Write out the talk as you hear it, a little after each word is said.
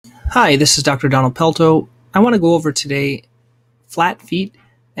Hi, this is Dr. Donald Pelto. I want to go over today flat feet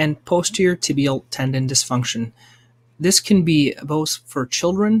and posterior tibial tendon dysfunction. This can be both for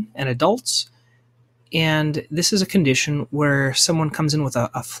children and adults, and this is a condition where someone comes in with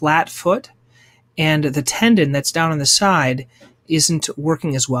a flat foot and the tendon that's down on the side isn't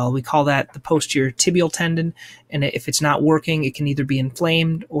working as well. We call that the posterior tibial tendon, and if it's not working, it can either be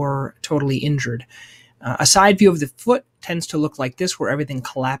inflamed or totally injured. A side view of the foot tends to look like this, where everything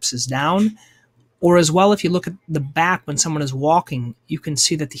collapses down. Or as well, if you look at the back when someone is walking, you can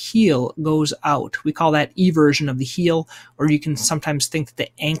see that the heel goes out. We call that eversion of the heel, or you can sometimes think that the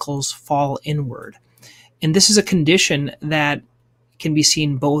ankles fall inward. And this is a condition that can be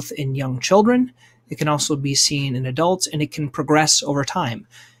seen both in young children, it can also be seen in adults, and it can progress over time.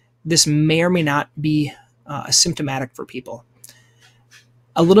 This may or may not be symptomatic for people.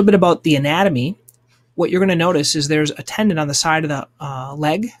 A little bit about the anatomy. What you're going to notice is there's a tendon on the side of the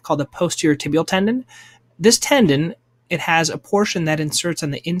leg called the posterior tibial tendon. This tendon, it has a portion that inserts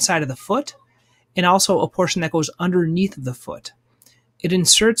on the inside of the foot and also a portion that goes underneath of the foot. It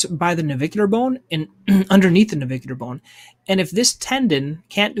inserts by the navicular bone and underneath the navicular bone. And if this tendon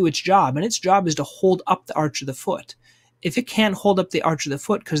can't do its job, and its job is to hold up the arch of the foot, if it can't hold up the arch of the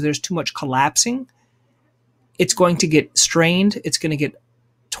foot because there's too much collapsing, it's going to get strained, it's going to get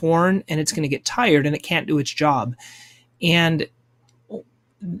torn, and it's going to get tired, and it can't do its job. And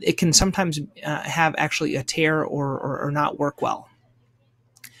it can sometimes have actually a tear or not work well.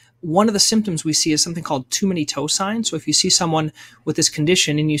 One of the symptoms we see is something called too many toe sign. So if you see someone with this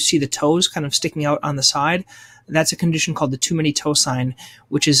condition and you see the toes kind of sticking out on the side, that's a condition called the too many toe sign,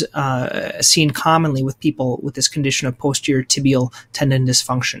 which is seen commonly with people with this condition of posterior tibial tendon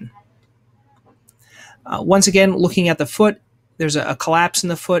dysfunction. Once again, looking at the foot, there's a collapse in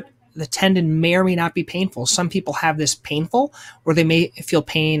the foot. The tendon may or may not be painful. Some people have this painful, or they may feel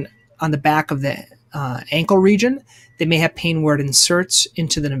pain on the back of the ankle region. They may have pain where it inserts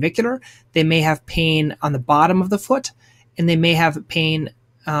into the navicular. They may have pain on the bottom of the foot, and they may have pain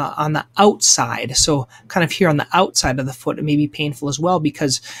on the outside. So kind of here on the outside of the foot, it may be painful as well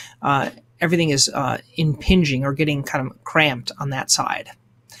because everything is impinging or getting kind of cramped on that side.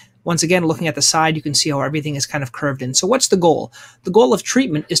 Once again, looking at the side, you can see how everything is kind of curved in. So what's the goal? The goal of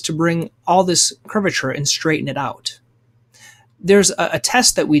treatment is to bring all this curvature and straighten it out. There's a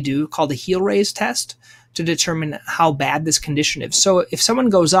test that we do called the heel raise test to determine how bad this condition is. So if someone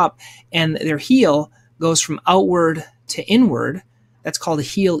goes up and their heel goes from outward to inward, that's called a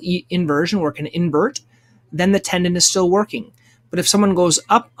heel inversion, where it can invert, then the tendon is still working. But if someone goes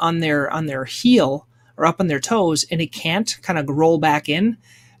up on their heel or up on their toes and it can't kind of roll back in,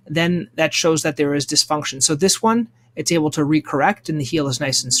 then that shows that there is dysfunction. So this one, it's able to recorrect and the heel is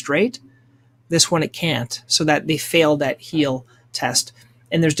nice and straight. This one, it can't, so that they failed that heel test.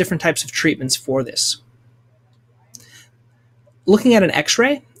 And there's different types of treatments for this. Looking at an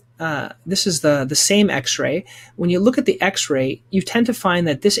X-ray, this is the same X-ray. When you look at the X-ray, you tend to find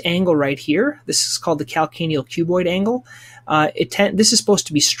that this angle right here, this is called the calcaneal cuboid angle. This is supposed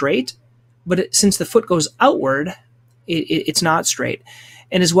to be straight, but since the foot goes outward, it's not straight.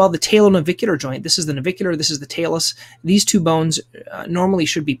 And as well, the talonavicular joint, this is the navicular, this is the talus. These two bones normally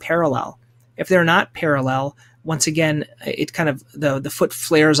should be parallel. If they're not parallel, once again, it kind of, the foot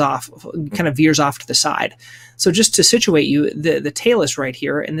flares off, kind of veers off to the side. So just to situate you, the talus right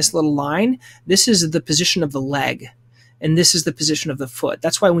here in this little line, this is the position of the leg, and this is the position of the foot.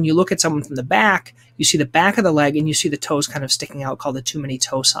 That's why when you look at someone from the back, you see the back of the leg and you see the toes kind of sticking out, called the too many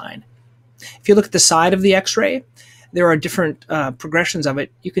toe sign. If you look at the side of the X-ray, there are different progressions of it.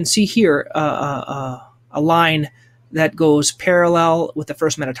 You can see here a line that goes parallel with the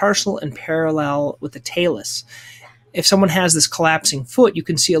first metatarsal and parallel with the talus. If someone has this collapsing foot, you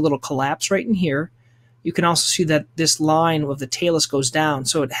can see a little collapse right in here. You can also see that this line of the talus goes down,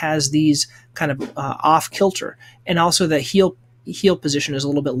 so it has these kind of off kilter. And also the heel position is a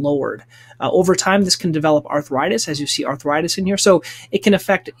little bit lowered. Over time, this can develop arthritis, as you see arthritis in here. So it can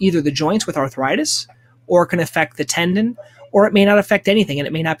affect either the joints with arthritis, or it can affect the tendon, or it may not affect anything and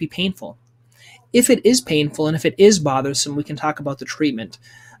it may not be painful. If it is painful and if it is bothersome, we can talk about the treatment.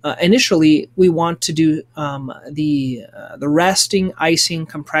 Initially, we want to do the resting, icing,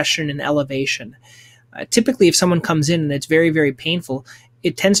 compression, and elevation. Typically, if someone comes in and it's very, very painful,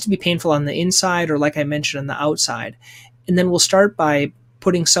 it tends to be painful on the inside or, like I mentioned, on the outside. And then we'll start by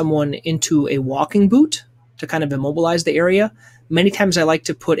putting someone into a walking boot to kind of immobilize the area. Many times I like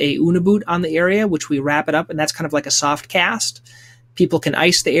to put a Una boot on the area, which we wrap it up, and that's kind of like a soft cast. People can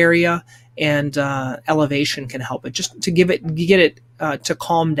ice the area, and elevation can help it, just to get it to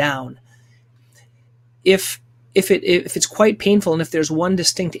calm down. If if it's quite painful, and if there's one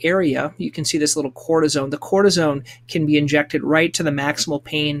distinct area, you can see this little cortisone. The cortisone can be injected right to the maximal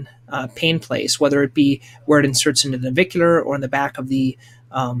pain place, whether it be where it inserts into the navicular or in the back of the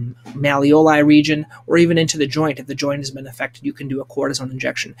malleoli region, or even into the joint. If the joint has been affected, you can do a cortisone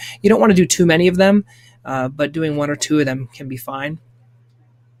injection. You don't want to do too many of them, but doing 1 or 2 of them can be fine.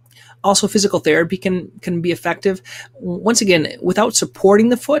 Also, physical therapy can be effective. Once again, without supporting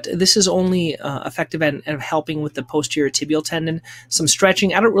the foot, this is only effective at helping with the posterior tibial tendon. Some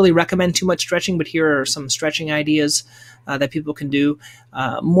stretching. I don't really recommend too much stretching, but here are some stretching ideas that people can do.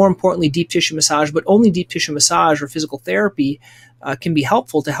 More importantly, deep tissue massage, but only deep tissue massage or physical therapy can be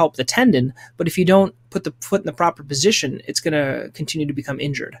helpful to help the tendon. But if you don't put the foot in the proper position, it's going to continue to become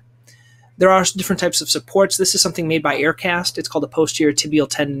injured. There are different types of supports. This is something made by Aircast. It's called a posterior tibial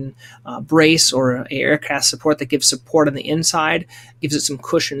tendon brace, or an Aircast support that gives support on the inside, gives it some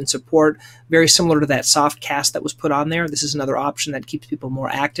cushion and support, very similar to that soft cast that was put on there. This is another option that keeps people more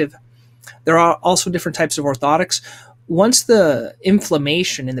active. There are also different types of orthotics. Once the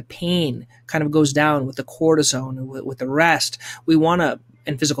inflammation and the pain kind of goes down with the cortisone and with the rest, we want to,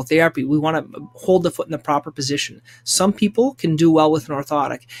 in physical therapy, we want to hold the foot in the proper position. Some people can do well with an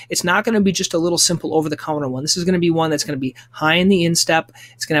orthotic. It's not going to be just a little simple over-the-counter one. This is going to be one that's going to be high in the instep.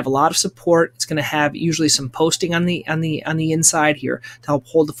 It's going to have a lot of support. It's going to have usually some posting on the inside here to help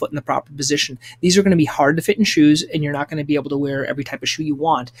hold the foot in the proper position. These are going to be hard to fit in shoes, and you're not going to be able to wear every type of shoe you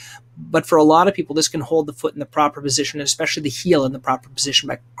want. But for a lot of people, this can hold the foot in the proper position, and especially the heel in the proper position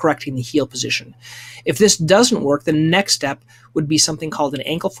by correcting the heel position. If this doesn't work, the next step would be something called an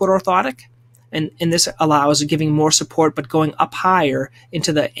ankle foot orthotic. And this allows giving more support, but going up higher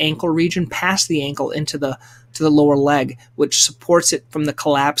into the ankle region, past the ankle into the lower leg, which supports it from the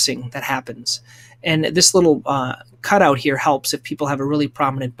collapsing that happens. And this little cutout here helps if people have a really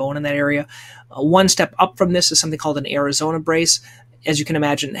prominent bone in that area. One step up from this is something called an Arizona brace. As you can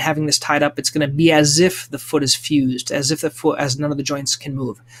imagine, having this tied up, it's going to be as if the foot is fused, as none of the joints can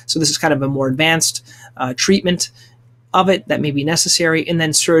move. So this is kind of a more advanced treatment of it that may be necessary, and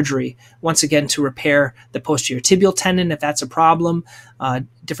then surgery, once again, to repair the posterior tibial tendon if that's a problem.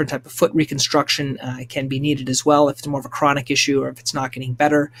 Different type of foot reconstruction can be needed as well if it's more of a chronic issue or if it's not getting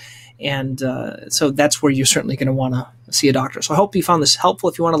better. And so that's where you're certainly going to want to see a doctor. So I hope you found this helpful.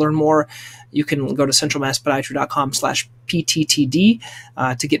 If you want to learn more, you can go to centralmasspodiatry.com/PTTD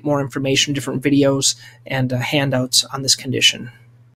to get more information, different videos, and handouts on this condition.